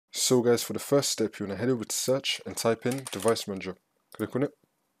So guys, for the first step, you want to head over to search and type in device manager. Click on it.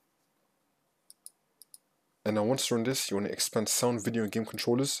 And now once you're on this, you want to expand sound, video and game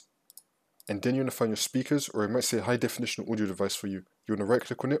controllers. And then you want to find your speakers, or it might say high definition audio device for you. You want to right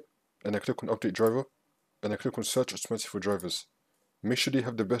click on it, and then click on update driver, and then click on search automatically for drivers. Make sure you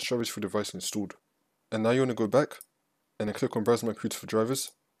have the best drivers for your device installed. And now you want to go back, and then click on browse my computer for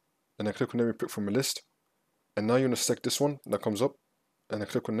drivers, and then click on let me pick from a list. And now you want to select this one that comes up, and then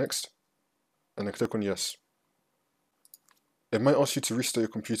click on next, and then click on yes. It might ask you to restart your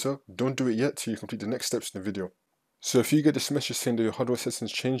computer. Don't do it yet till you complete the next steps in the video. So if you get this message saying that your hardware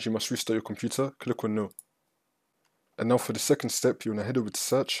settings changed, you must restart your computer, click on no. And now for the second step, you want to head over to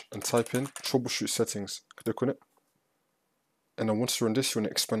search and type in troubleshoot settings. Click on it. And then once you're on this, you want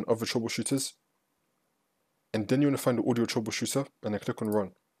to expand other troubleshooters. And then you want to find the audio troubleshooter, and then click on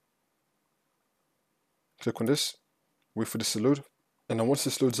run. Click on this, wait for this to load. And then once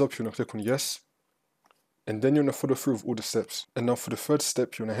this loads up, you want to click on yes. And then you want to follow through with all the steps. And now for the third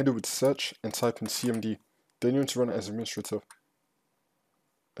step, you want to head over to search and type in CMD. Then you want to run it as administrator.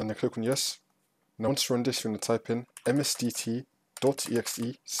 And then click on yes. Now once you run this, you want to type in msdt.exe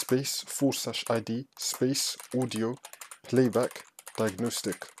space /ID space audio playback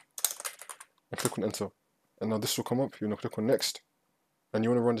diagnostic. And click on enter. And now this will come up, you want to click on next. And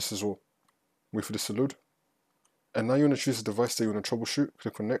you want to run this as well. Wait for this to load. And now you want to choose the device that you want to troubleshoot,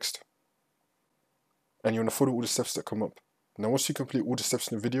 click on next. And you want to follow all the steps that come up. Now once you complete all the steps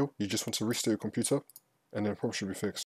in the video, you just want to restart your computer, and then the problem should be fixed.